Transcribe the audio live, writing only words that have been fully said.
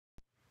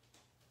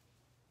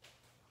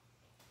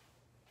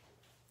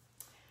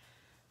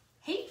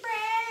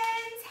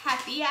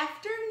Happy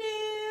afternoon.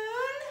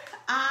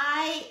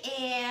 I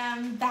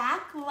am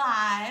back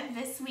live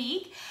this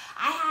week.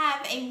 I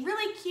have a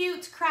really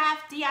cute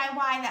craft DIY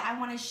that I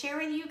want to share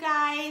with you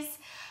guys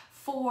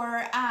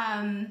for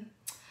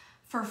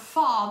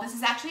fall. This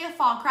is actually a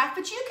fall craft,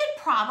 but you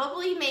could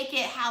probably make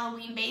it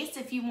Halloween based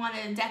if you want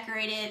to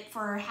decorate it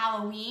for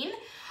Halloween.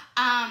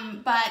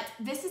 But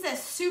this is a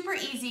super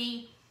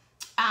easy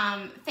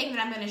thing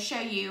that I'm going to show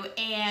you,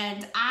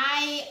 and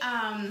I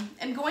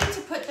am going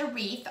to put the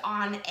wreath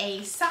on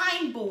a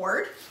sign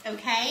board,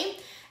 okay?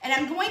 And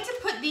I'm going to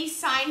put these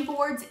sign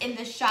boards in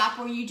the shop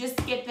where you just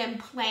get them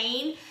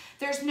plain.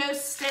 There's no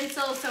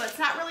stencil, so it's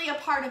not really a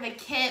part of a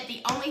kit.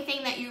 The only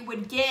thing that you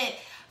would get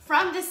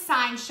from the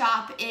sign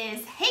shop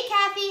is, hey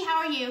Kathy, how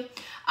are you?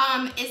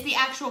 Is the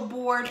actual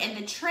board and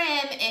the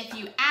trim if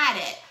you add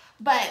it.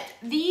 But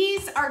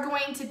these are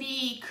going to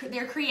be,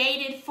 they're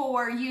created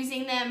for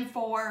using them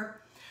for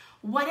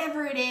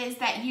whatever it is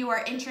that you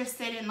are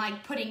interested in,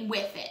 like putting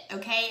with it,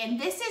 okay?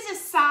 And this is a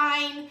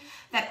sign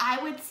that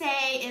I would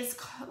say is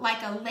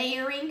like a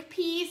layering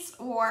piece,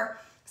 or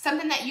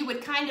something that you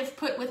would kind of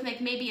put with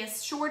like maybe a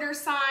shorter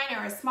sign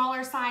or a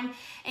smaller sign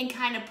and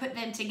kind of put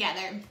them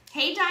together.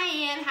 Hey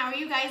Diane, how are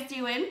you guys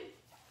doing?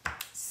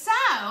 So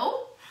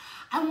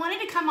I wanted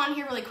to come on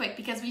here really quick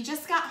because we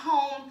just got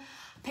home,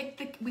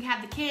 we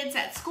had the kids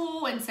at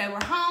school, and so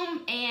we're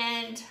home,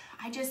 and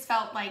I just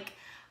felt like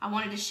I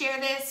wanted to share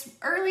this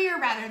earlier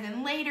rather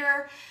than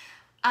later,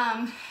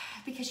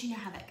 because you know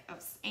how that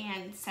goes.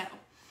 And so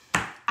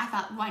I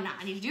thought, why not?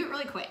 I need to do it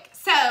really quick.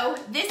 So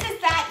this is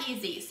that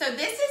easy. So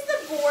this is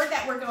the board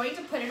that we're going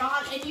to put it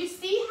on, and you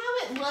see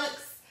how it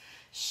looks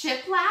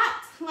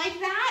shiplapped like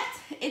that?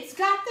 It's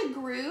got the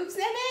grooves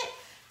in it,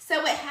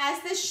 so it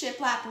has this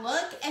shiplap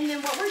look. And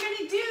then what we're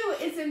gonna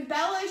do is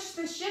embellish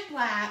the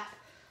shiplap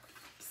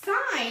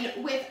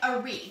sign with a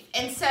wreath.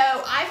 And so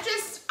I've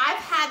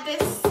had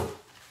this,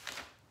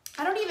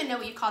 I don't even know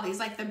what you call these,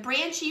 like the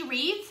branchy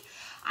wreath.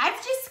 I've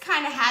just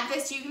kind of had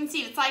this. You can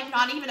see it's like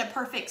not even a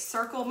perfect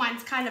circle.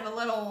 Mine's kind of a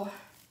little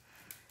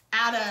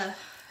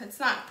it's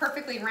not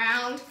perfectly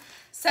round.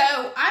 So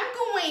I'm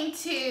going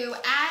to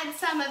add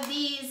some of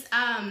these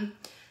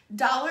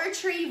Dollar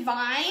Tree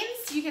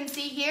vines. You can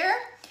see here.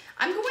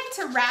 I'm going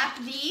to wrap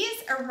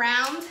these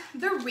around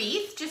the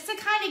wreath just to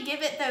kind of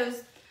give it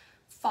those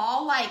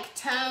fall-like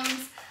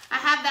tones. I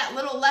have that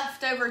little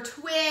leftover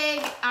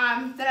twig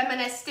that I'm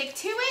gonna stick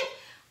to it.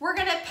 We're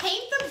gonna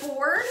paint the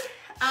board,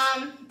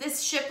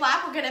 this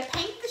shiplap. We're gonna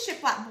paint the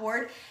shiplap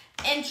board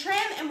and trim,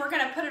 and we're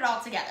gonna put it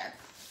all together.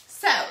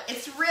 So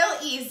it's real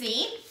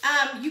easy.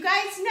 You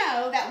guys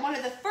know that one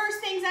of the first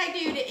things I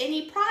do to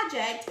any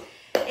project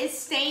is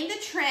stain the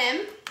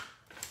trim.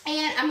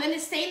 And I'm gonna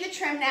stain the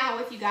trim now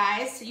with you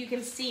guys so you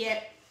can see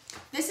it.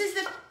 This is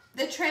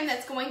the trim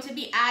that's going to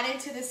be added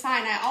to the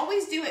sign. I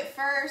always do it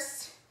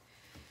first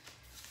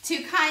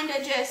to kind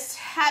of just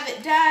have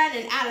it done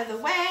and out of the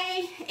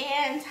way.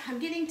 And I'm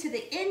getting to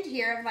the end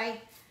here of my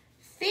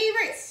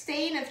favorite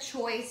stain of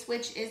choice,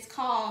 which is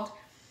called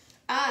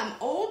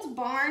Old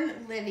Barn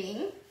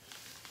Living.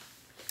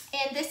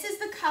 And this is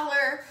the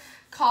color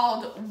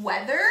called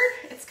Weathered.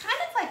 It's kind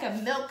of like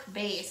a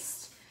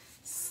milk-based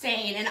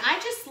stain, and I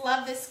just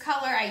love this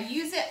color. I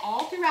use it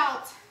all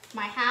throughout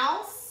my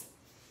house,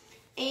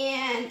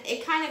 and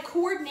it kind of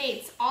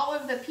coordinates all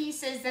of the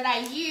pieces that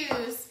I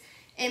use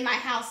in my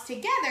house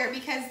together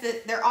because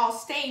they're all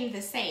stained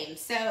the same.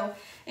 So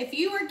if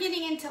you are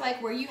getting into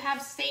like where you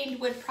have stained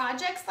wood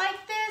projects like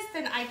this,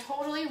 then I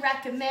totally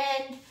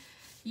recommend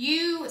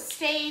you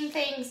stain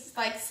things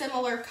like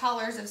similar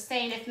colors of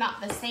stain, if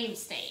not the same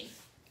stain,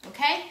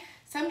 okay?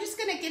 So I'm just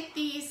gonna get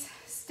these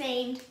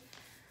stained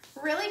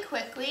really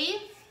quickly.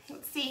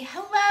 Let's see,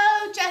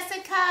 hello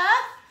Jessica.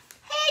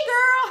 Hey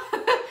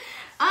girl.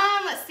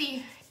 Let's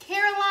see,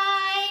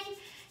 Caroline,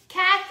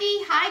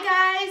 Kathy,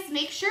 hi guys.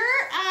 Make sure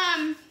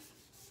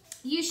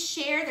you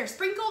share or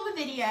sprinkle the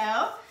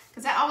video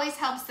because that always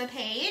helps the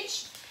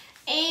page.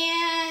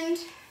 And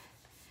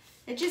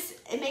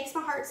it makes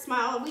my heart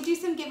smile. And we do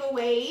some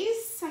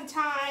giveaways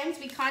sometimes.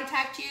 We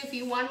contact you if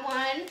you won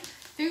one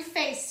through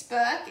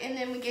Facebook, and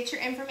then we get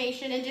your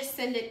information and just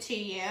send it to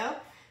you.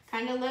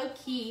 Kind of low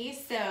key,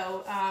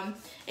 so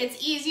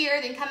it's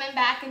easier than coming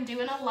back and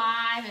doing a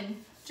live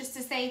and just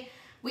to say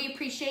we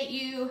appreciate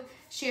you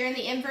sharing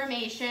the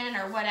information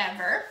or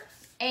whatever.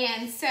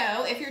 And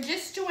so if you're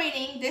just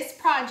joining, this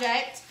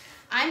project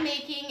I'm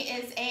making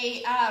is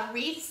a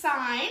wreath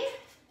sign.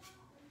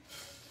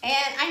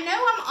 And I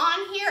know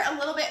I'm on here a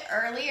little bit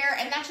earlier,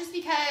 and that's just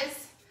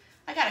because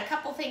I got a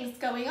couple things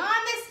going on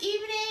this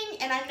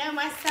evening, and I know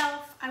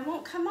myself, I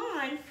won't come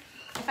on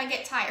if I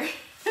get tired.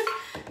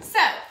 So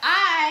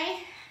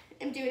I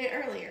am doing it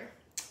earlier.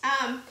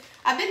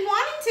 I've been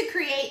wanting to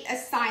create a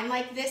sign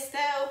like this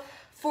though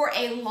for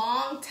a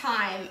long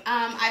time.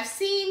 I've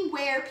seen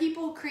where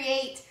people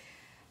create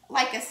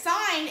like a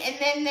sign and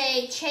then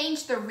they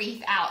change the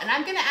wreath out, and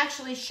I'm gonna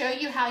actually show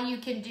you how you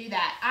can do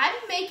that. I'm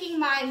making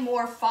mine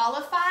more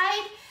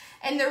fallified,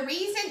 and the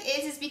reason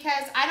is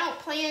because I don't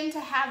plan to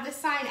have the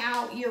sign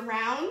out year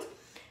round.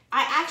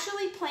 I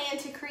actually plan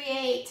to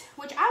create,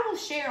 which I will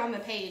share on the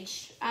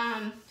page,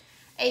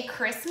 a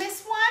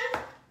Christmas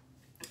one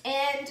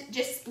and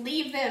just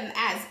leave them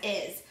as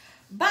is.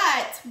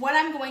 But what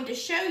I'm going to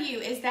show you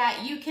is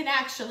that you can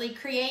actually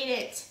create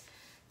it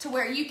to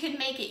where you can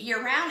make it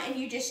year round and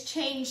you just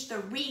change the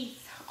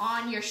wreath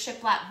on your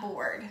shiplap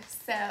board.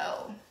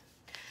 So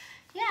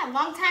yeah,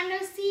 long time no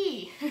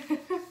see.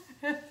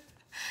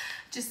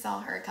 Just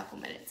saw her a couple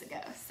minutes ago,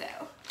 so.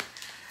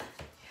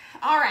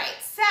 All right,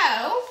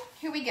 so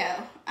here we go.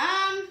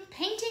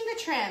 Painting the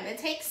trim. It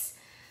takes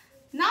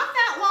not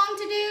that long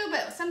to do,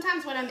 but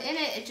sometimes when I'm in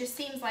it, it just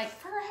seems like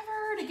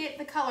forever to get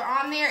the color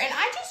on there. And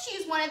I just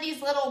use one of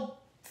these little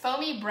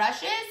foamy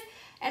brushes,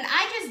 and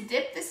I just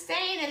dip the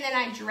stain and then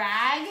I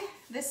drag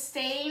the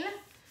stain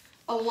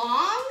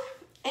along,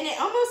 and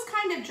it almost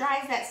kind of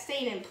dries that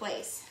stain in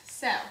place.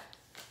 So,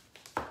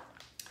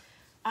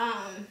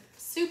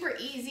 super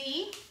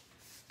easy,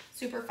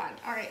 super fun.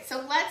 All right,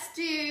 so let's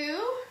do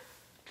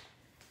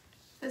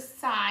the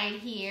side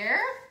here.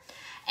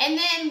 And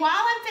then while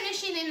I'm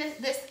finishing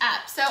this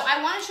up, so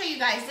I want to show you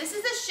guys, this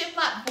is a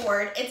shiplap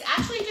board. It's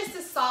actually just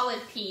a solid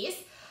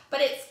piece, but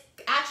it's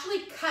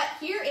actually cut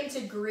here into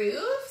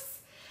grooves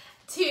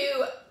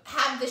to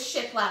have the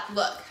shiplap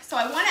look. So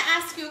I want to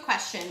ask you a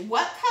question.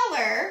 What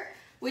color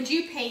would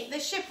you paint the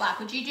shiplap?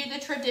 Would you do the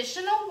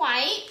traditional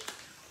white,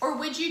 or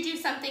would you do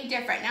something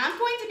different? Now I'm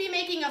going to be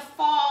making a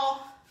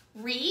fall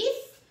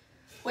wreath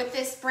with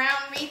this brown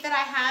wreath that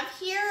I have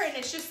here, and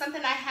it's just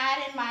something I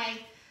had in my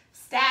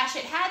stash.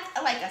 It had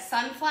like a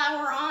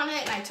sunflower on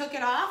it and I took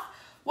it off.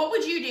 What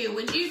would you do?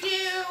 Would you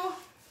do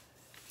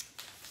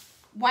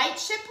white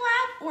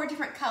shiplap or a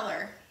different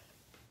color?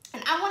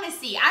 And I want to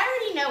see. I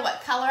already know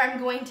what color I'm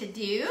going to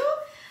do,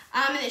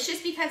 and it's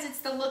just because it's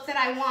the look that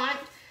I want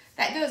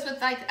that goes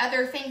with like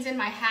other things in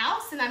my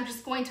house, and I'm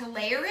just going to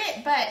layer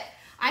it. But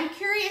I'm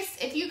curious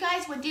if you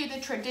guys would do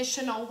the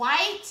traditional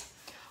white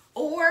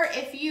or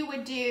if you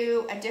would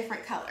do a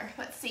different color.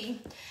 Let's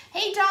see.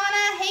 Hey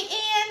Donna, hey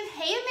Ann,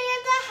 hey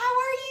Amanda, how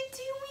are you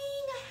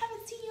doing? I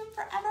haven't seen you in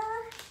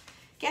forever.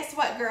 Guess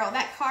what, girl?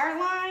 That car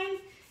line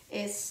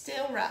is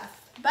still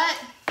rough, but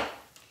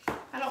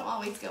I don't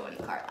always go in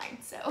the car line,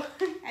 so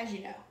as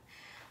you know.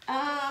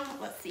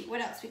 Let's see, what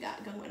else we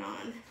got going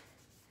on?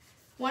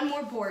 One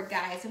more board,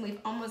 guys, and we've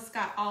almost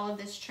got all of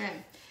this trim.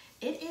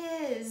 It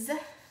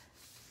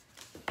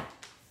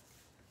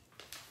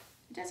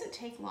doesn't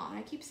take long.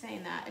 I keep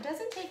saying that. It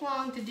doesn't take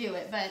long to do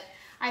it, but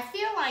I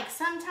feel like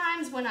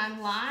sometimes when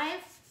I'm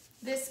live,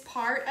 this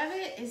part of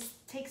it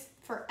takes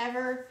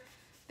forever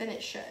than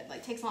it should.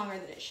 Like, takes longer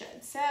than it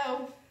should.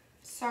 So,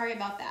 sorry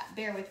about that.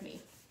 Bear with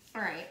me.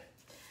 All right.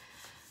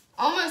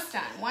 Almost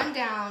done. 1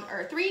 down,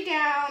 or 3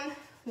 down,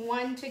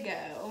 1 to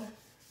go.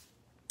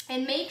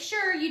 And make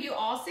sure you do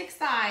all 6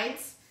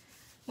 sides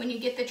when you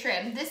get the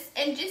trim. And just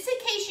in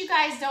case you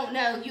guys don't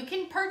know, you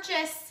can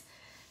purchase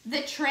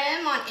the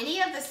trim on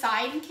any of the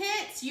sign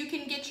kits. You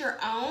can get your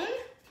own,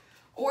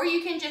 or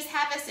you can just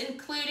have us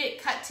include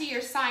it cut to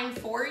your sign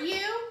for you,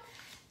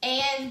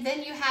 and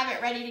then you have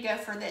it ready to go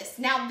for this.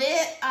 Now, the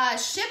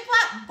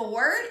shiplap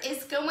board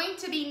is going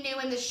to be new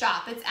in the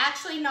shop. It's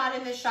actually not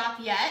in the shop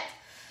yet,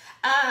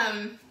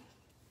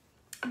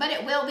 but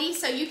it will be,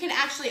 so you can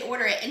actually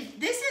order it. And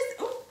this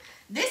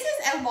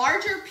is a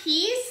larger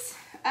piece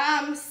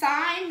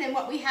sign than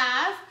what we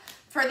have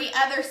for the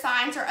other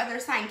signs or other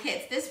sign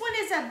kits. This one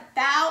is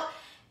about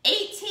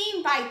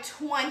 18 by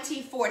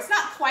 24. It's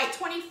not quite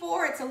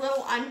 24, it's a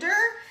little under,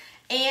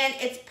 and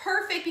it's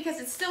perfect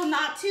because it's still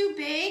not too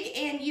big,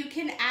 and you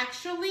can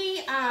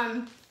actually,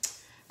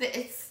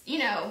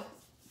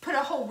 put a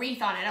whole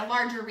wreath on it, a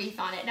larger wreath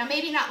on it. Now,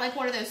 maybe not like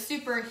one of those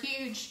super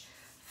huge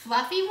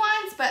fluffy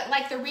ones, but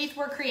like the wreath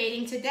we're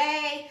creating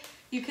today,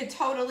 you could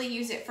totally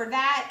use it for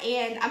that.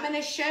 And I'm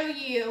gonna show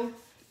you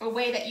a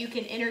way that you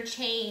can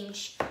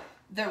interchange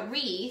the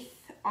wreath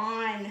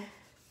on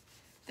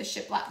the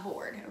shiplap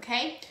board,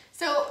 okay?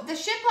 So the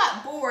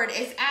shiplap board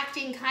is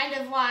acting kind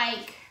of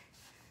like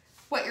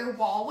what your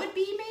wall would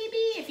be,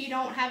 maybe, if you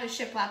don't have a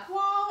shiplap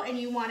wall and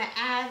you wanna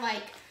add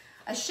like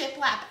a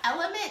shiplap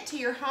element to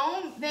your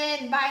home.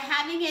 Then by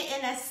having it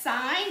in a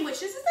sign,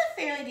 which this is a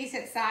fairly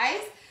decent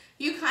size,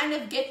 you kind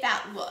of get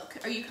that look,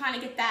 or you kind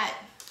of get that,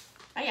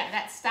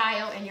 that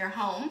style in your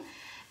home.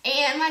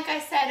 And like I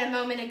said a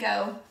moment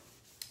ago,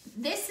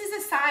 this is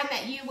a sign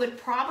that you would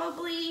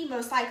probably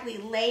most likely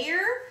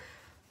layer.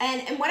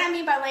 And what I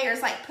mean by layer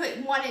is like put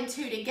 1 and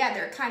 2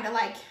 together, kind of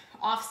like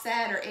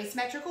offset or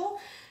asymmetrical.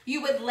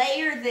 You would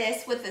layer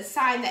this with a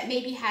sign that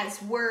maybe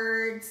has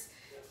words,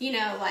 you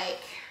know, like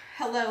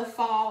hello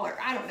fall, or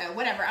I don't know,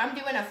 whatever. I'm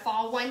doing a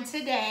fall one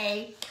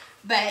today,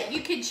 but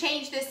you could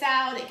change this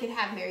out. It could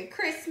have Merry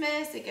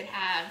Christmas. It could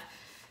have,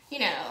 you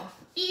know,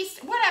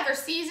 Easter, whatever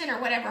season or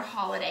whatever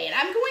holiday. And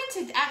I'm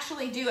going to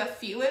actually do a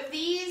few of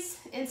these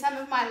in some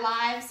of my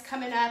lives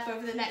coming up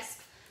over the next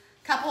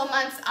couple of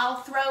months. I'll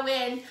throw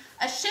in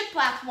a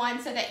shiplap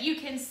one so that you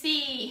can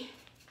see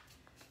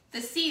the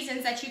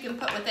seasons that you can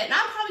put with it. And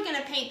I'm probably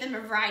going to paint them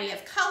a variety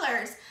of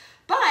colors,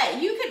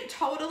 but you could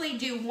totally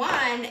do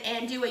one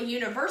and do a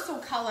universal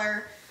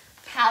color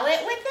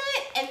palette with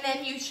it, and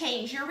then you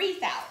change your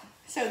wreath out.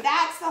 So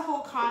that's the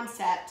whole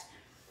concept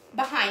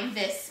behind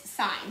this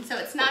sign. So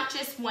it's not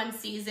just one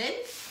season,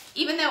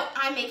 even though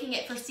I'm making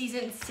it for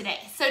seasons today.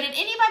 So did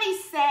anybody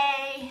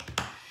say,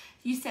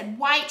 you said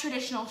white,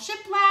 traditional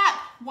shiplap,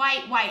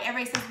 white, white,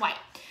 everybody says white.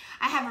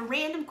 I have a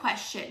random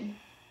question.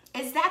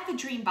 Is that the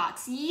dream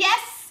box?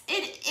 Yes,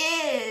 it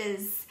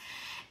is.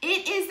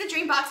 It is the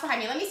dream box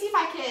behind me. Let me see if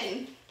I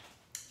can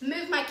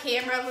move my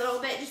camera a little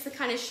bit just to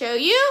kind of show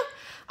you.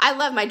 I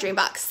love my dream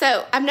box.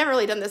 So I've never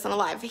really done this on a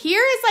live.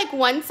 Here is like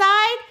one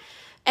side,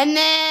 and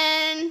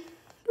then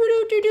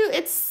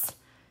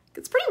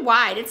it's pretty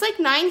wide. It's like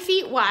 9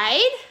 feet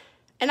wide,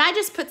 and I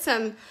just put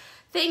some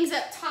things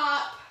up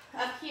top,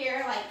 up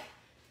here, like,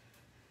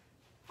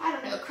 I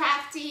don't know,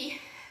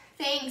 crafty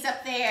things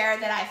up there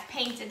that I've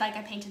painted, like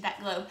I painted that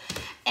globe,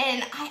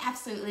 and I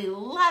absolutely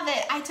love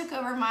it. I took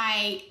over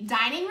my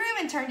dining room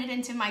and turned it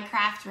into my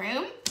craft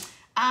room,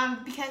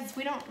 because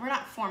we're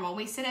not formal.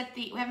 We sit at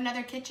we have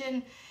another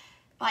kitchen,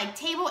 like,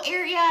 table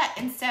area,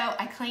 and so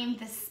I claimed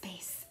this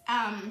space.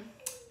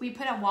 We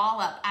put a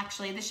wall up,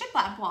 actually, the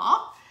shiplap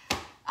wall,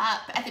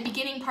 up at the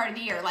beginning part of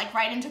the year, like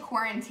right into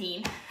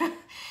quarantine.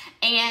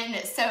 And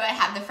so I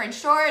have the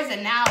French doors,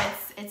 and now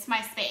it's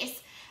my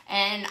space.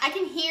 And I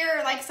can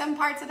hear like some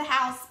parts of the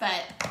house,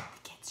 but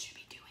the kids should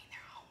be doing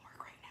their homework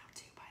right now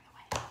too, by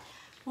the way.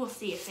 We'll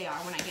see if they are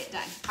when I get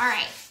done. All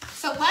right,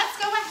 so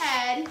let's go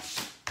ahead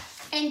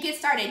and get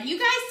started. You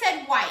guys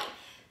said white.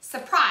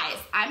 Surprise,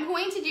 I'm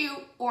going to do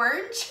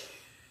orange.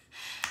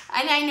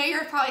 And I know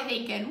you're probably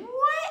thinking,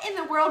 what in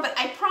the world? But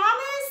I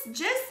promise,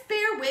 just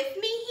bear with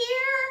me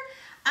here.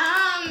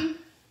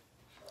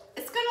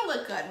 It's gonna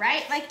look good,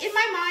 right? Like, in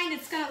my mind,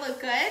 it's gonna look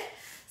good.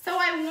 So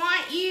I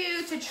want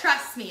you to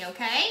trust me,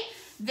 okay?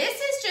 This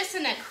is just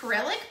an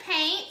acrylic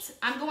paint.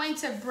 I'm going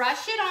to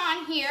brush it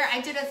on here. I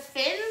did a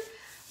thin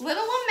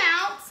little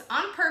amount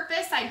on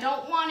purpose. I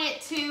don't want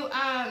it to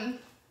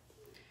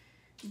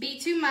be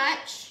too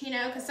much, you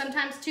know, because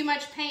sometimes too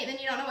much paint, then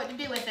you don't know what to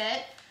do with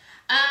it.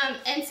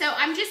 And so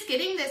I'm just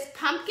getting this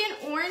pumpkin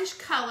orange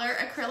color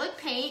acrylic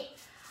paint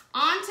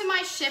onto my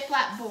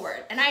shiplap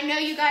board. And I know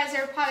you guys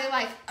are probably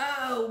like,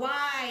 oh,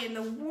 why in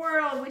the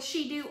world would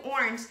she do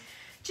orange?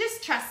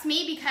 Just trust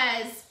me,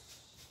 because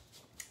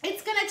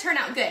it's gonna turn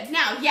out good.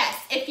 Now, yes,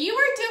 if you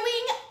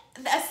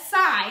are doing a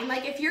sign,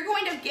 like if you're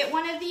going to get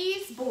one of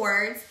these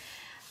boards,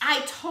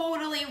 I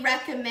totally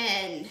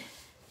recommend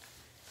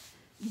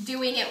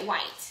doing it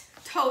white,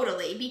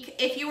 totally.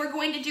 If you were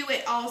going to do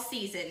it all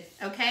season,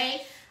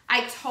 okay?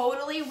 I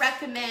totally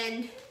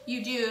recommend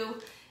you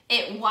do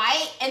it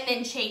white and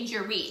then change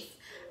your wreath.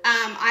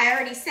 I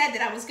already said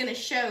that I was gonna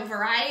show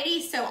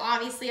variety, so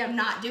obviously I'm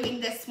not doing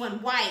this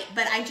one white,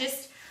 but I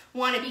just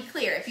want to be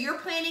clear. If you're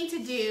planning to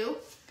do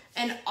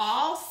an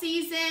all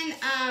season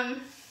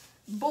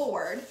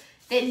board,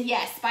 then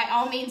yes, by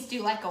all means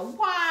do like a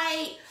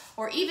white,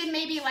 or even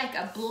maybe like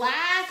a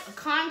black, a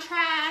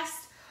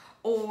contrast,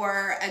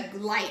 or a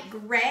light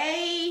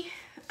gray,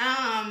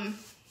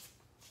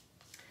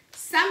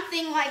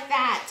 something like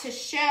that to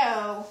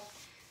show,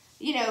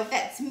 you know,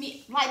 that's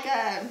like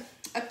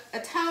a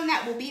tone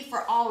that will be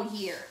for all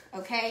year,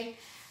 okay?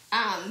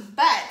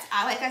 But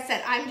like I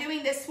said, I'm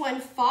doing this one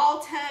fall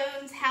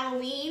tones,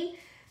 Halloween,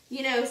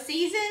 you know,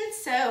 season.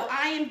 So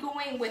I am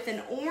going with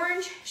an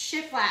orange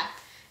shiplap.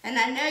 And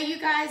I know you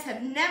guys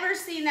have never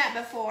seen that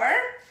before.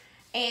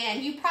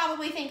 And you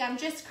probably think I'm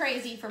just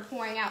crazy for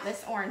pouring out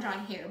this orange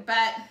on here.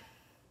 But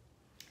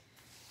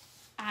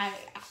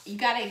you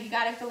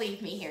gotta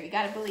believe me here. You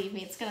gotta believe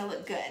me. It's gonna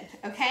look good,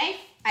 okay?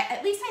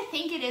 At least I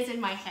think it is in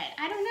my head.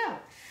 I don't know.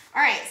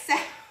 All right, so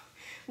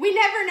we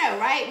never know,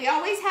 right? We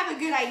always have a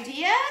good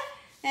idea,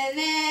 and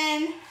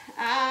then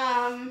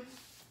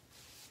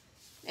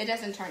it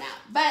doesn't turn out.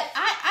 But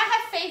I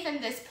have faith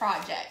in this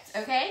project,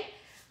 okay?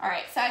 All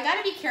right, so I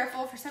gotta be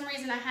careful. For some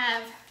reason, I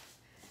have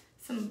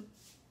some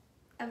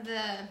of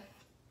the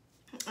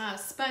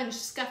sponge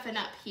scuffing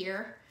up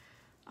here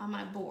on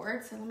my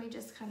board. So let me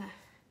just kind of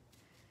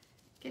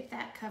get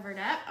that covered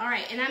up. All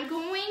right, and I'm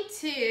going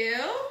to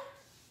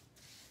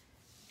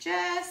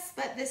just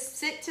let this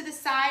sit to the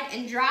side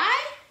and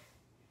dry.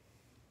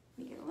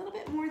 Let me get a little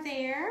bit more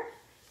there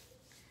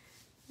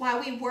while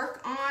we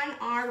work on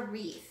our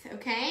wreath,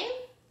 okay?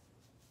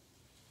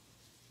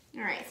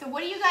 All right, so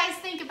what do you guys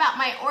think about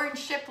my orange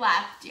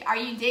shiplap? Are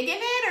you digging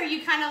it, or are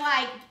you kind of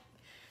like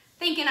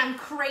thinking I'm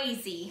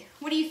crazy?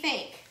 What do you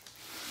think?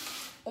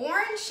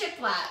 Orange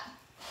shiplap.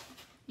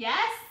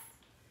 Yes?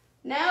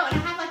 No? And I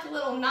have like a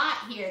little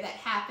knot here that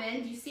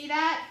happened. You see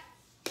that?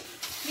 Let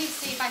me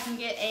see if I can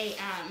get a,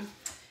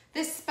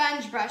 this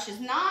sponge brush is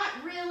not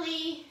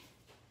really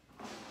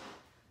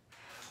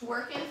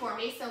working for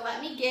me, so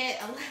let me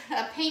get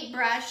a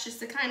paintbrush just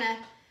to kind of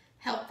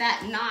help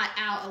that knot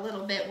out a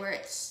little bit where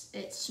it's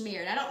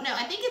smeared. I don't know.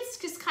 I think it's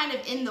just kind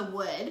of in the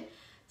wood,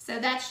 so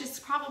that's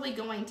just probably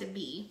going to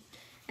be.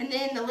 And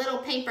then the little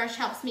paintbrush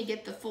helps me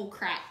get the full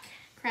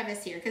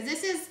crevice here, because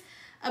this is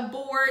a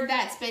board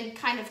that's been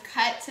kind of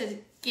cut to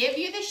give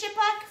you the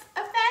shiplap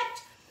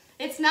effect.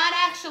 It's not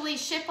actually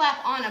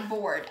shiplap on a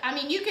board. I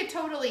mean, you could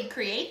totally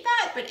create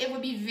that, but it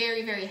would be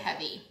very, very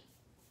heavy.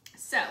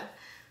 So,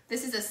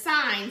 this is a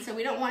sign, so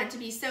we don't want it to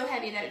be so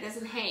heavy that it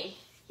doesn't hang.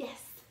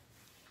 Yes.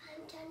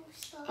 I'm done with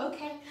sewing.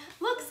 Okay.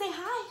 Look, say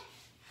hi.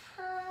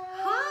 Hi.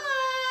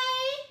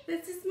 Hi.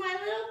 This is my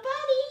little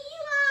buddy.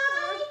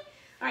 Hi.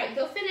 All right,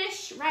 go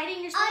finish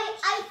writing your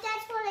speech.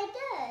 That's what I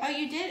did. Oh,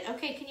 you did?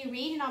 Okay, can you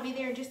read? And I'll be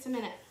there in just a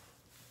minute.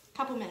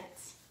 Couple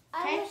minutes.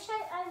 Okay?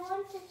 I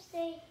want to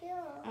stay here.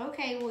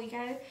 Okay, well, you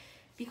gotta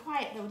be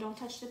quiet though. Don't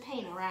touch the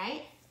paint, all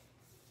right?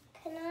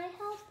 Can I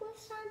help with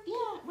something?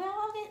 Yeah,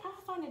 well,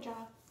 I'll find a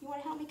job. You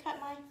want to help me cut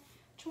my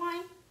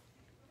twine?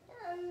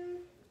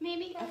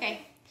 Maybe?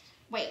 Okay.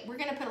 Wait, we're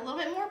gonna put a little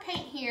bit more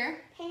paint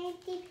here.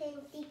 Painty,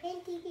 painty,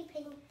 painty,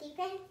 painty,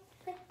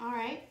 paint. All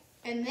right,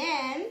 and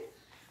then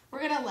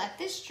we're gonna let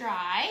this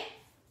dry.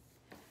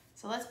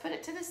 So let's put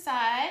it to the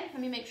side. Let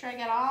me make sure I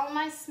got all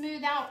my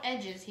smooth out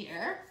edges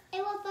here.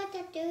 And what about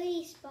the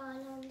dirty spot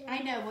on there? I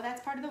know, well,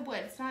 that's part of the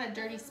wood. It's not a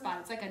dirty spot.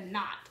 It's like a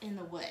knot in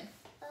the wood.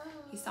 Oh.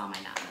 You saw my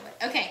knot in the wood.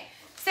 Okay,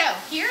 so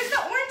here's the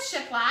orange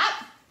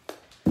shiplap.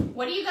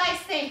 What do you guys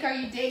think? Are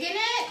you digging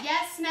it?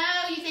 Yes,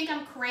 no? You think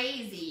I'm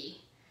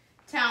crazy?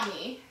 Tell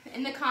me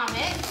in the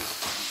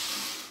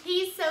comments.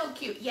 He's so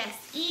cute.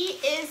 Yes, he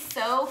is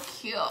so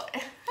cute.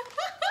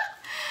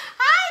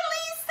 Hi,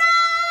 Lisa.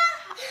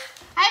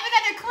 I have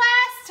another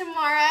class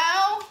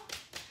tomorrow.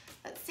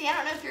 Let's see, I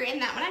don't know if you're in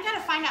that one. I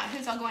gotta find out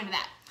who's all going to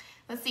that.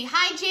 Let's see,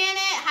 hi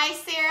Janet, hi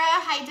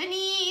Sarah, hi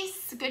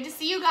Denise. Good to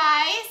see you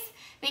guys.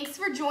 Thanks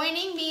for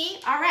joining me.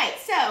 All right,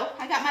 so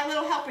I got my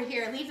little helper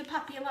here. Leave the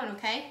puppy alone,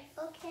 okay?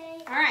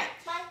 Okay. All right,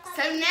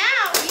 so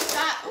now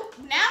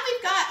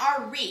we've got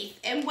our wreath.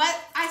 And what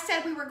I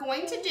said we were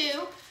going to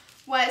do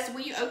was,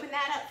 will you open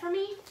that up for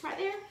me right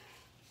there?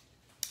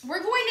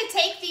 We're going to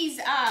take these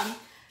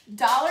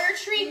Dollar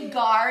Tree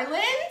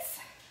garlands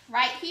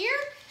right here.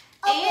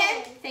 Okay.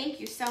 And thank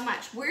you so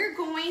much. We're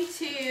going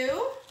to,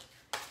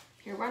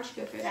 here, why don't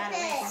you go through that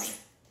away for me?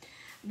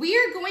 We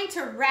are going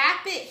to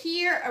wrap it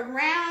here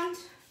around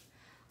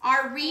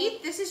our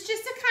wreath. This is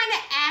just to kind of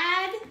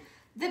add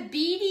the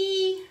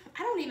beady,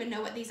 I don't even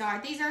know what these are.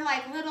 These are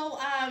like little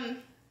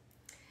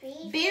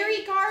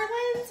berry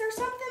garlands or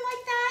something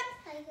like that.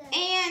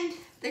 And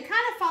they're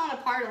kind of falling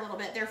apart a little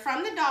bit. They're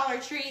from the Dollar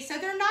Tree, so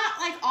they're not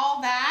like all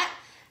that.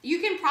 You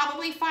can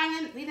probably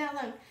find them, leave that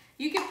alone.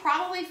 You can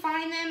probably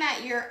find them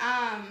at your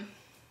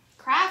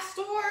craft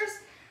stores,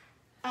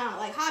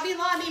 like Hobby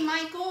Lobby,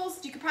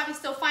 Michael's. You could probably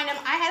still find them.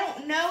 I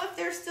don't know if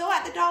they're still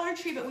at the Dollar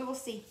Tree, but we will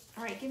see.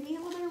 All right, give me a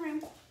little bit of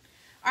room.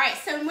 All right,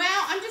 so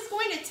now I'm just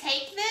going to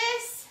take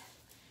this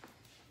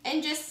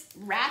and just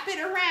wrap it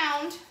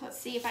around. Let's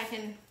see if I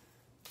can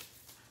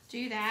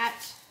do that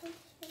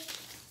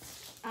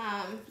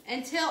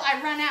until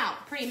I run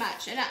out, pretty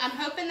much. And I'm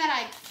hoping that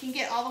I can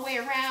get all the way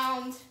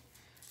around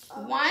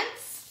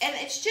once. And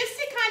it's just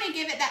to kind of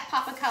give it that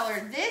pop of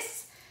color.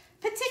 This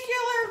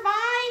particular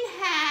vine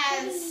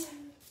has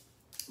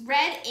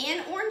red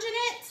and orange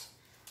in it.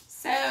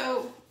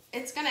 So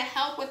it's going to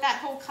help with that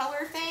whole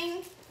color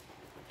thing.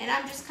 And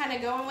I'm just kind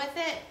of going with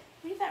it.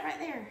 Leave that right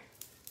there.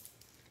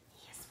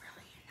 He is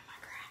really into my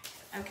craft.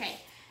 Okay.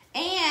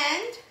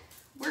 And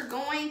we're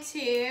going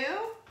to,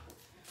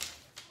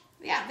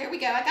 yeah, there we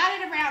go. I got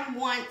it around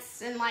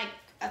once and like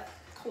a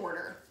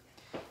quarter.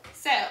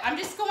 So I'm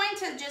just going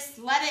to just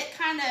let it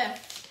kind of,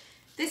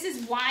 this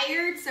is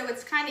wired, so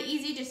it's kind of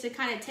easy just to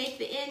kind of take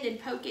the end and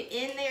poke it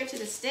in there to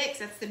the sticks.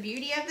 That's the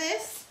beauty of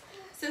this.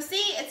 So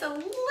see, it's a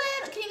little,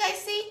 can you guys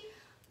see?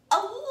 A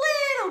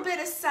little bit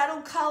of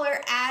subtle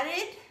color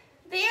added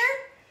there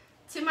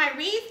to my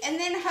wreath. And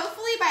then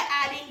hopefully by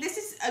adding, this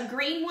is a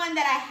green one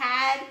that I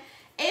had.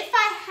 If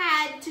I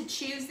had to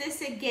choose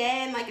this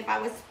again, like if I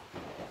was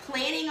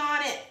planning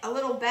on it a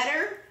little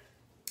better,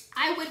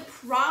 I would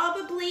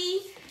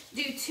probably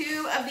do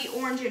 2 of the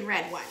orange and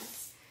red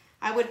ones.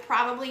 I would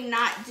probably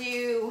not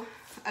do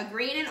a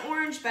green and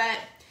orange, but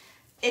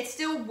it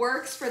still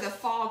works for the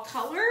fall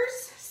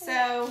colors.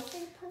 So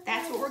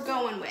that's what we're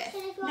going with.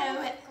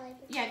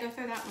 Yeah, go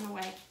throw that one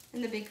away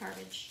in the big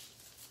garbage.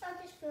 I'll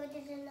just throw it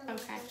in another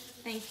Okay,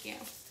 thank you.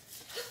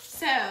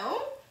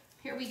 So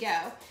here we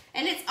go.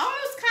 And it's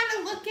almost kind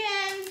of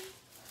looking,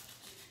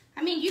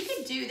 I mean, you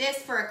could do this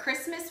for a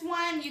Christmas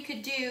one. You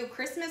could do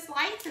Christmas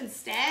lights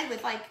instead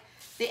with like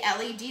the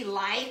LED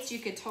lights. You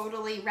could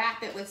totally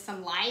wrap it with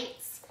some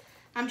lights.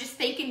 I'm just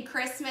thinking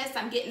Christmas.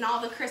 I'm getting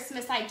all the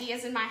Christmas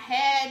ideas in my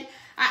head.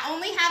 I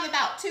only have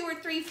about 2 or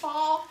 3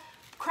 fall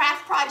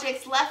craft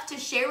projects left to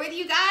share with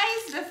you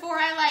guys before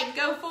I like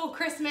go full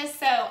Christmas.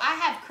 So I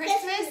have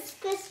Christmas.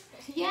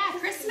 Yeah,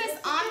 Christmas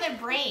on the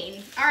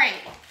brain. All right,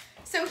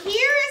 so here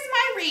is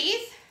my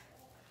wreath.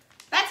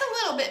 That's a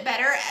little bit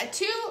better.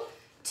 Two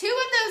of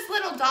those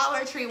little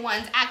Dollar Tree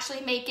ones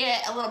actually make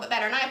it a little bit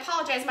better. And I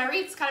apologize, my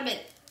wreath's kind of been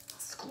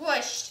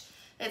squished.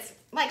 It's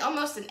like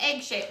almost an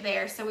egg shape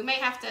there, so we may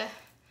have to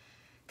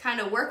kind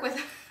of work with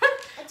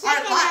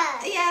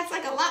yeah, it's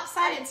like a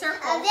lopsided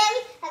circle. A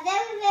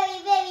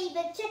very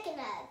big chicken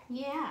egg.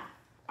 Yeah.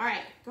 All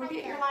right, go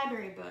get your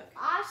library book.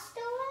 Oster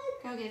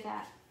egg? Go get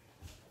that.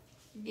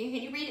 Can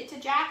you read it to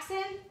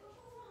Jackson?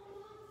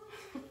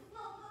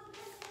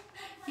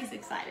 He's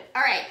excited.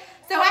 All right,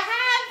 so I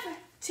have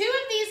 2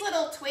 of these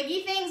little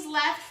twiggy things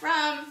left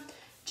from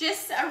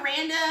just a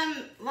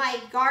random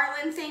like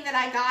garland thing that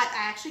I got.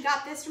 I actually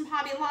got this from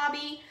Hobby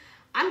Lobby.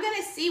 I'm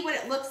gonna see what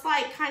it looks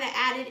like kind of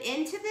added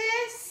into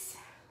this.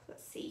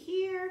 Let's see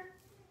here.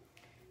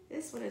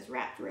 This one is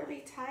wrapped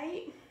really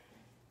tight.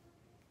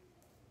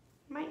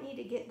 Might need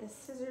to get the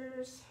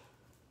scissors.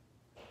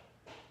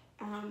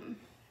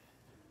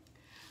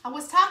 I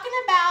was talking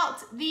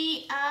about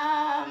the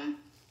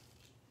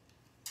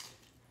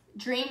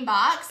dream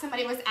box.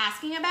 Somebody was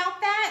asking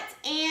about that,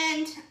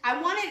 and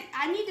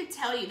I need to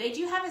tell you, they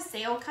do have a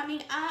sale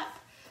coming up.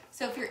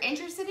 So if you're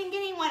interested in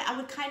getting one, I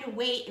would kind of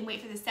wait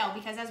for the sale,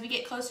 because as we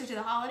get closer to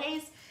the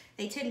holidays,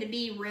 they tend to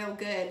be real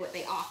good what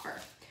they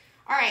offer.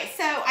 All right,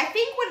 so I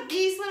think with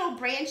these little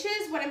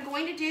branches, what I'm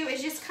going to do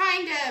is just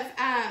kind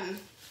of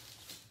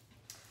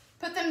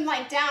put them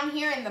like down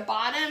here in the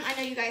bottom. I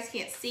know you guys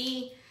can't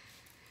see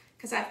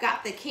because I've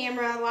got the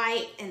camera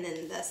light and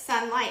then the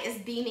sunlight is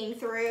beaming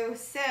through,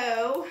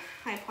 so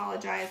I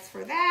apologize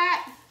for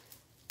that.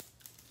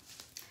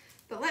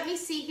 But let me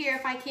see here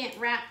if I can't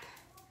wrap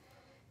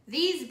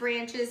these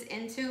branches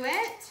into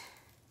it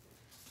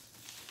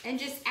and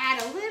just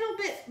add a little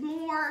bit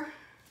more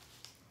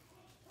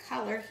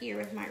color here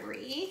with my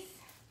wreath.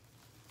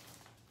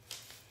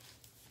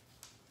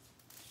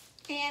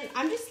 And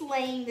I'm just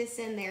laying this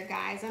in there,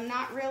 guys. I'm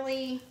not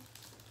really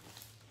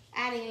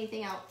adding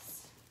anything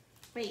else.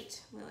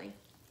 Wait, Lily.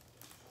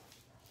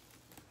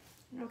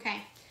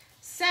 Okay,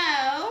 so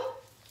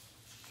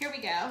here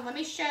we go. Let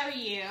me show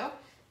you.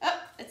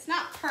 Oh, it's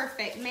not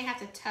perfect. You may have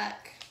to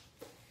tuck.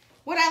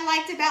 What I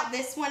liked about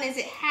this one is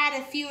it had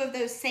a few of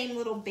those same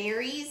little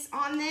berries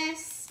on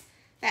this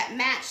that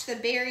match the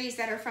berries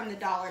that are from the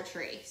Dollar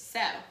Tree. So,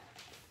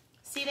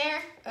 see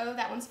there? Oh,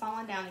 that one's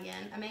falling down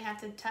again. I may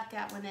have to tuck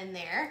that one in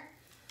there.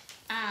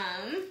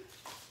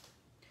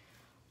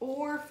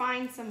 Or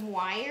find some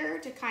wire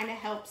to kind of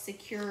help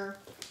secure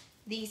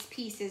these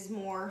pieces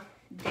more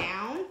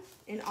down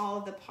in all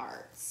of the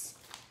parts.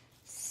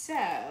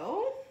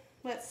 So,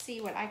 let's see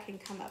what I can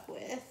come up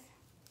with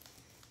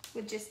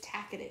just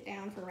tacking it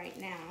down for right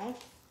now.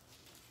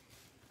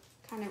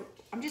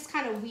 I'm just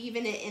kind of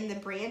weaving it in the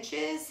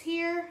branches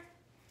here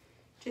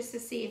just to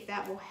see if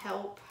that will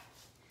help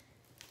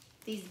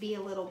these be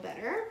a little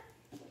better.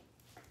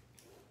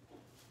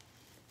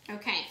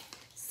 Okay,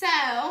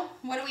 so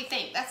what do we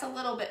think? That's a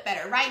little bit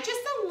better, right?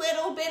 Just a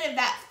little bit of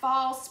that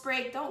fall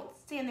sprig. Don't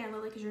stand there,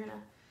 Lily, because you're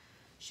gonna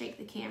shake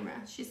the camera.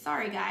 She's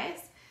sorry, guys.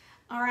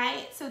 All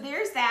right, so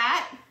there's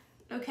that,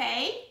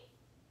 okay?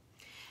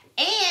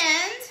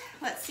 And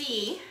let's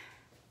see.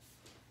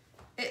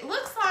 It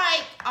looks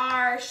like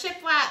our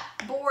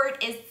shiplap board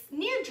is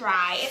near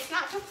dry. It's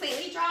not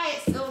completely dry.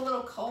 It's still a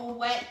little cold,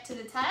 wet to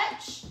the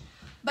touch.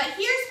 But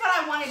here's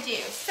what I want to do.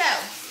 So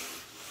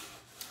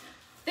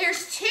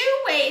there's 2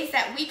 ways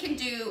that we can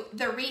do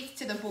the wreath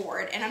to the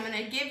board, and I'm going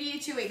to give you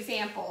 2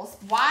 examples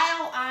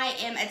while I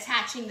am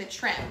attaching the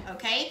trim,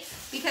 okay?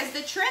 Because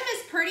the trim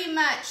is pretty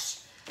much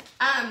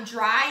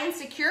dry and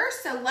secure,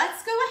 so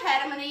let's go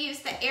ahead. I'm going to use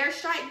the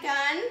airstrike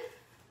gun,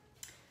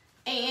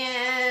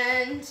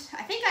 and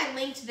I think I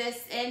linked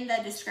this in the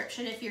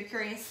description if you're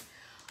curious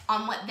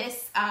on what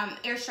this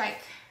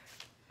airstrike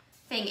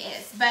thing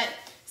is. But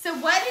so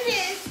what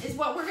it is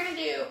what we're going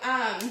to do.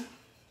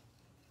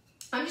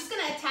 I'm just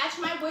going to attach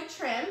my wood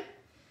trim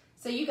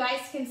so you guys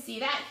can see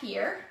that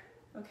here,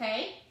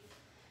 okay?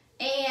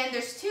 And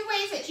there's 2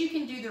 ways that you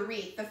can do the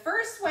wreath. The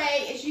first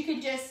way is you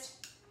can just,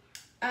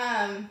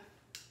 oh,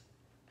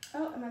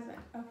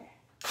 okay.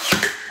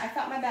 I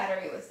thought my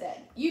battery was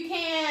dead. You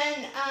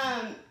can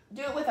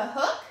do it with a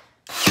hook,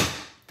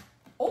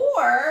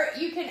 or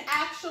you can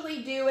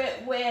actually do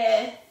it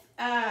with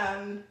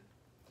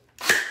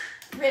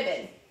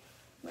ribbon,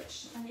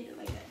 which I need to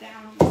lay that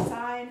down on the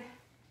side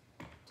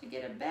to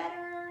get a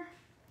better,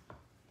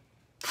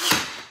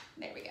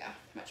 there we go,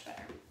 much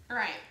better. All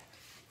right,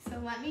 so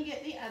let me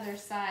get the other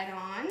side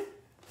on,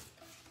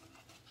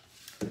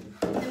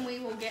 then we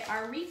will get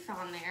our wreath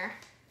on there.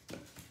 All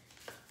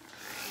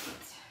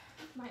right,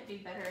 might be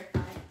better if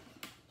I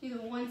do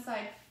the one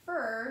side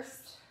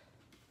first,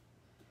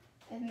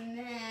 and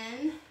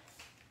then,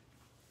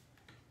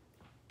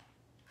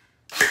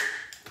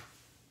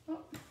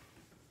 oh.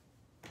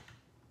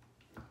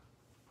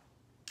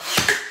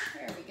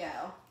 There we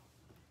go.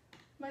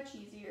 Much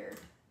easier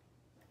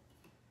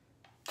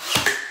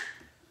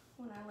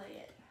when I lay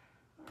it.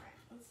 All right,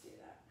 let's do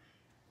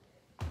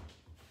that.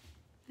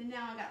 And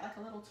now I got like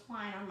a little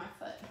twine on my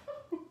foot.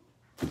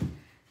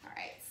 All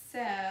right,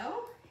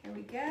 so here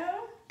we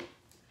go.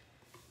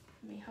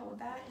 Let me hold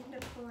that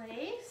into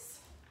place.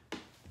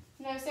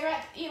 No,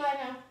 Sarah, Eli,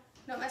 no.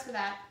 Don't mess with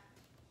that.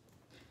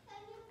 Can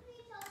you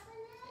please open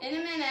it? In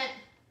a minute.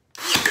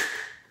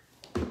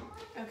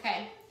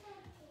 Okay.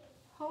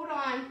 Hold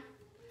on.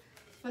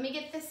 Let me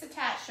get this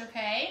attached,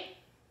 okay?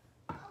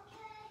 Okay.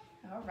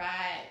 All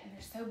right. And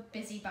they're so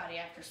busybody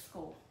after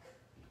school.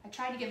 I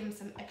tried to give them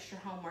some extra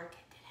homework.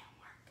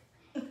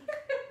 It didn't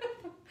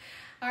work.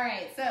 All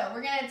right, so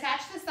we're gonna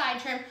attach the side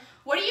trim.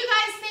 What do you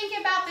guys think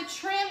about the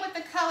trim with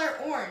the color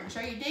orange?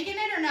 Are you digging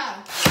it or no?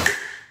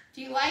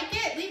 Do you like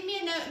it? Leave me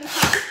a note in the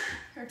comment,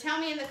 or tell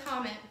me in the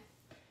comment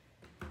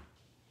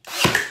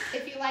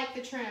if you like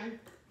the trim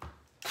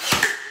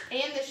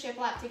and the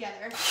shiplap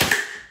together.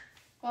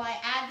 While I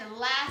add the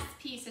last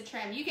piece of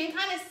trim. You can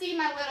kind of see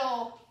my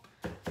little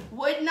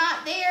wood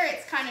knot there.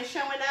 It's kind of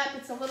showing up.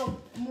 It's a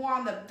little more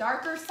on the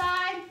darker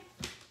side.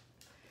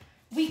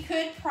 We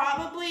could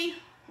probably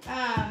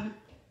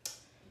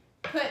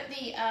put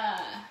the,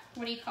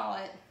 what do you call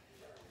it?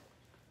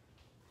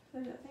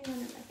 There's a thing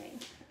under my thing.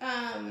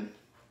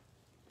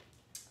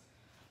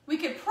 We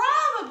could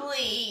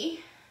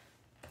probably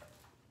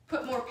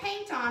put more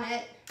paint on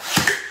it,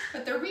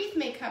 but the wreath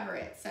may cover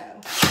it, so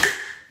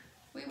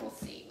we will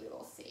see, we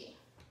will see.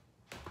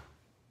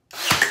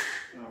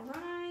 All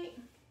right.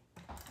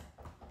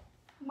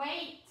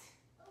 Wait.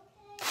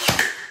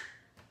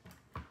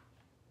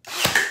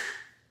 Okay.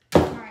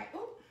 All right,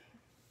 ooh.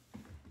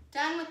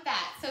 Done with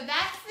that. So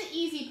that's the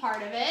easy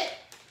part of it.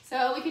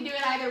 So we could do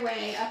it either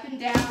way, up and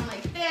down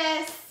like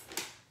this,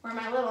 where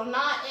my little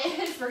knot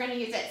is, we're gonna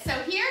use it. So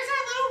here's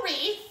our little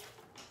wreath,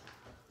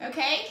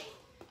 okay?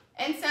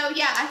 And so,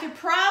 yeah, I could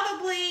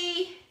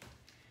probably,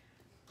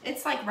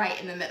 it's like right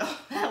in the middle,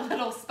 that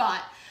little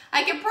spot.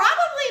 I could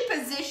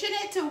probably position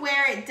it to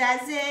where it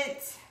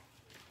doesn't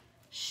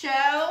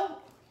show,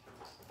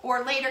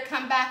 or later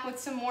come back with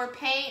some more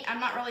paint. I'm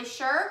not really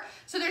sure.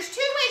 So there's two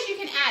ways you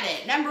can add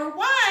it. Number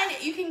one,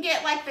 you can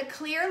get like the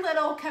clear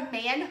little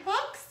command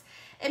hooks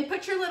and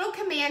put your little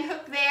command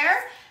hook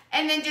there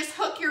and then just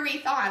hook your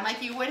wreath on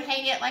like you would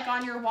hang it like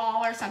on your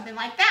wall or something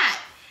like that.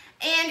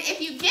 And if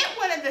you get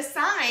one of the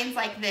signs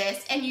like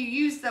this and you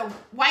use the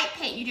white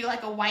paint, you do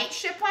like a white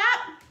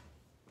shiplap,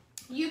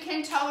 you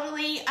can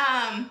totally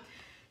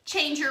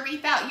change your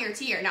wreath out year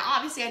to year. Now,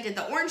 obviously I did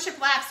the orange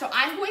shiplap, so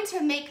I'm going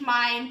to make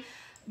mine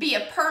be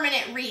a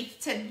permanent wreath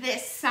to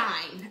this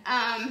sign.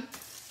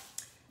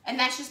 And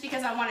that's just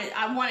because I want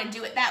to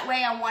do it that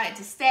way. I want it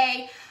to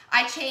stay.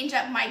 I change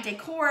up my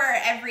decor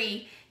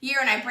every year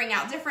and I bring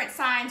out different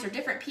signs or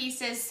different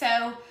pieces.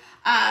 So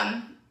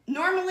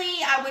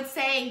normally I would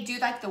say do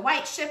like the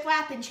white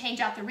shiplap and change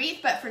out the wreath.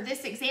 But for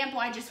this example,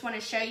 I just want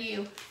to show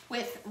you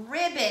with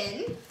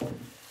ribbon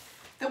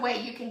the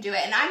way you can do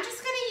it. And I'm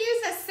just going to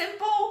use a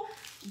simple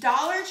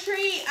Dollar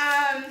Tree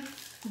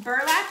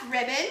burlap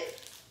ribbon.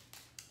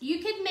 You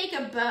could make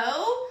a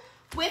bow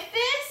with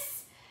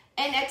this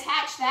and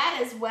attach that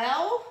as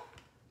well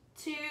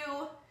to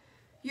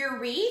your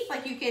wreath.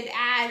 Like you could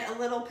add a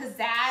little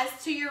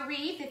pizzazz to your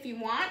wreath if you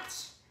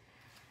want,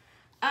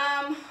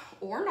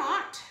 or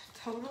not.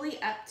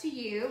 Totally up to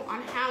you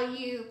on how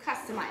you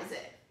customize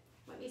it.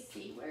 Let me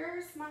see,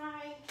 where's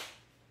my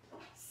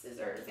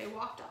scissors? They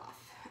walked off.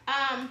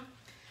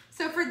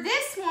 So for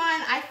this one,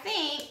 I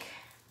think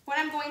what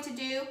I'm going to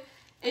do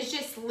is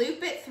just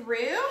loop it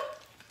through.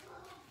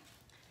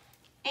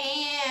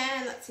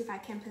 And let's see if I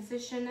can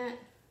position it,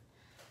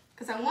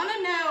 because I want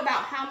to know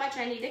about how much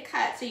I need to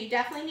cut. So you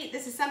definitely need,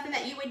 this is something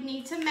that you would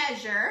need to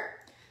measure,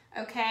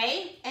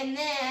 okay? And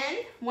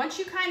then once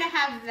you kind of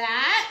have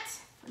that,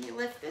 let me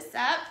lift this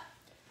up.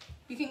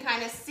 You can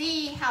kind of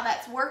see how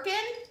that's working,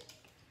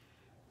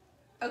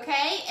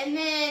 okay? And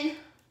then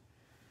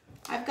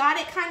I've got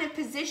it kind of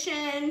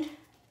positioned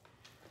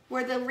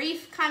where the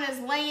wreath kind of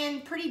is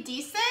laying pretty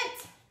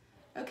decent.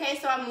 Okay,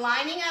 so I'm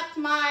lining up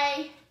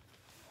my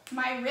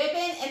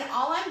ribbon, and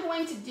all I'm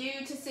going to do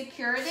to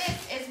secure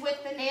this is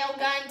with the nail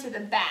gun to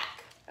the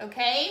back,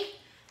 okay?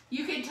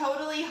 You could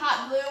totally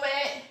hot glue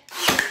it.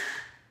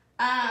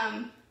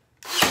 I'm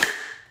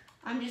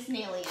just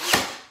nailing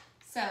it.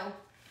 So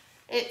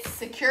it's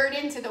secured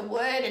into the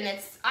wood, and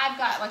I've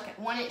got like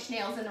 1-inch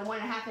nails and a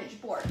 1.5-inch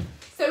board.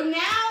 So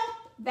now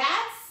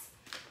that's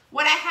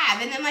what I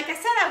have. And then like I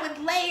said, I would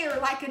layer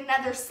like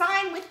another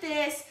sign with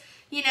this,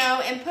 you know,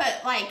 and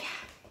put like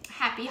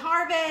Happy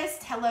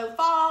Harvest, Hello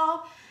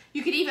Fall.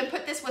 You could even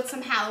put this with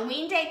some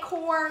Halloween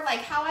decor,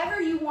 like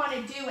however you want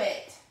to do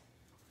it,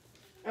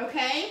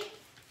 okay?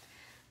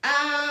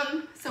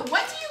 So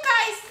what do you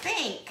guys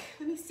think?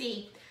 Let me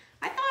see.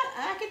 I thought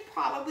I could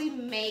probably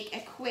make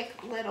a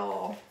quick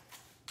little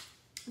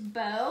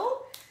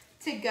bow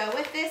to go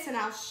with this, and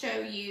I'll show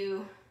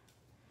you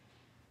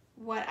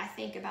what I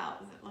think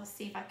about. Let's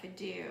see if I could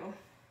do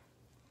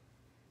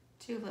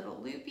 2 little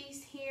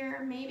loopies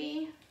here,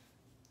 maybe.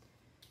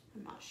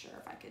 I'm not sure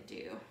if I could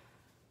do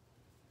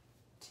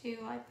 2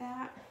 like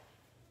that.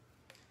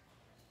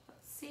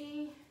 Let's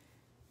see.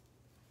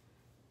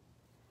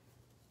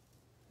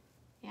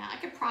 Yeah, I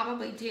could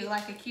probably do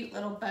like a cute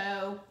little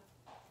bow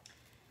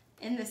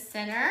in the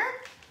center.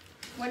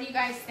 What do you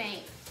guys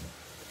think?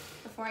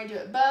 Before I do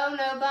it, bow,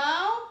 no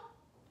bow?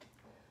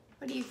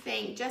 What do you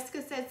think?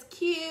 Jessica says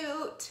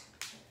cute.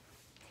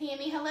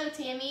 Tammy, hello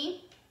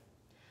Tammy.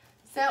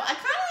 So I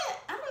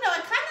don't know, I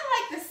kind of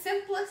like the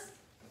simplest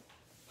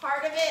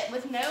part of it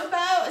with no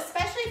bow,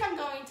 especially if I'm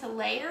going to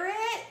layer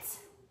it.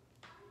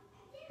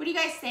 What do you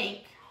guys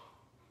think?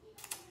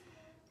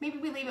 Maybe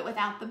we leave it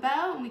without the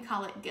bow and we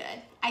call it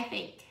good, I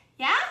think.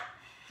 Yeah?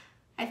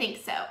 I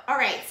think so. All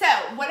right, so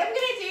what I'm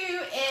gonna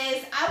do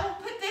is I will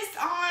put this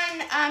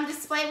on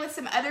display with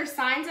some other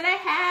signs that I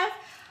have.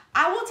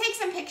 I will take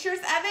some pictures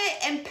of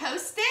it and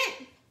post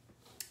it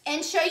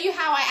and show you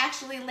how I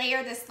actually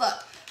layer this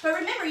look. But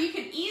remember, you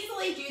could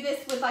easily do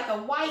this with like a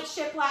white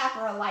shiplap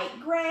or a light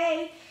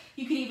gray.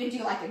 You could even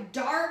do like a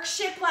dark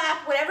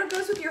shiplap, whatever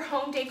goes with your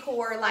home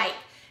decor, like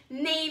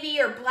navy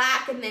or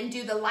black, and then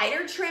do the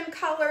lighter trim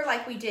color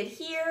like we did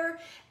here,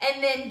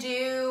 and then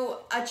do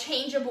a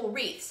changeable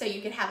wreath. So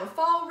you could have a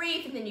fall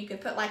wreath, and then you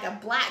could put like a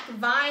black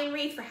vine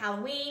wreath for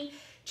Halloween,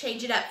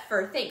 change it up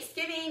for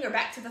Thanksgiving or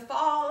back to the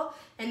fall,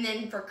 and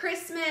then for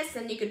Christmas,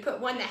 and you could put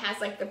one that has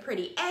like the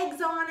pretty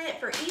eggs on it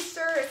for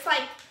Easter. It's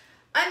like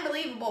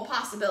unbelievable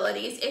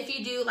possibilities if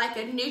you do like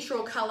a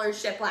neutral colored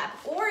shiplap,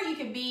 or you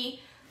could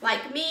be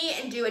like me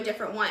and do a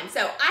different one. So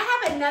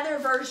I have another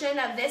version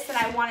of this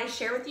that I want to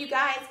share with you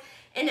guys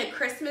in a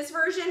Christmas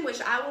version,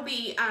 which I will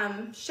be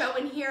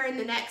showing here in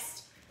the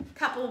next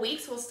couple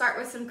weeks. We'll start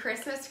with some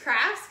Christmas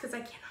crafts because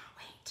I cannot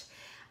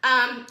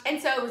wait. And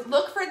so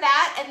look for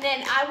that, and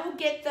then I will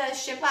get the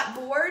shiplap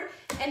board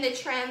and the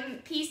trim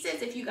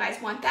pieces. If you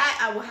guys want that,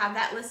 I will have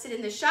that listed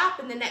in the shop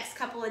in the next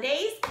couple of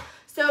days.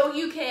 So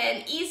you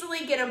can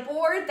easily get a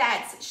board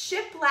that's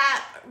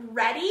shiplap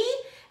ready,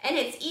 and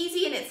it's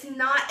easy and it's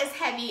not as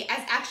heavy as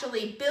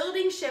actually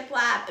building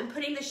shiplap and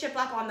putting the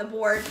shiplap on the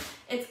board.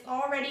 It's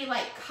already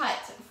like cut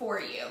for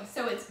you.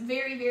 So it's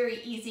very,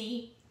 very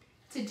easy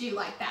to do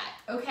like that,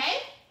 okay?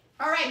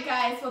 All right,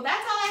 guys, well,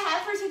 that's all I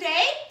have for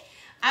today.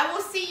 I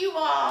will see you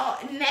all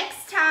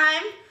next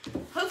time.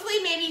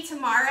 Hopefully maybe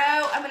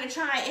tomorrow. I'm gonna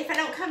try, if I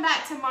don't come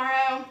back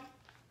tomorrow,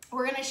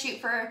 we're gonna shoot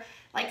for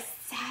like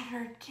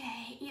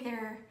Saturday,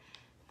 either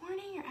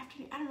morning or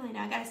afternoon. I don't really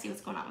know. I gotta see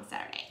what's going on with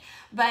Saturday.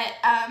 But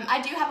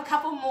I do have a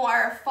couple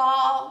more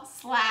fall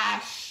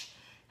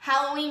 /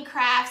 Halloween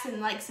crafts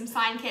and like some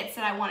sign kits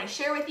that I want to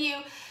share with you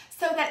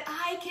so that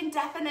I can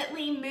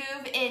definitely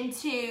move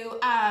into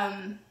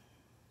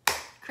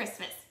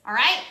Christmas. All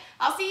right?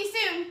 I'll see you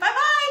soon.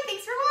 Bye-bye.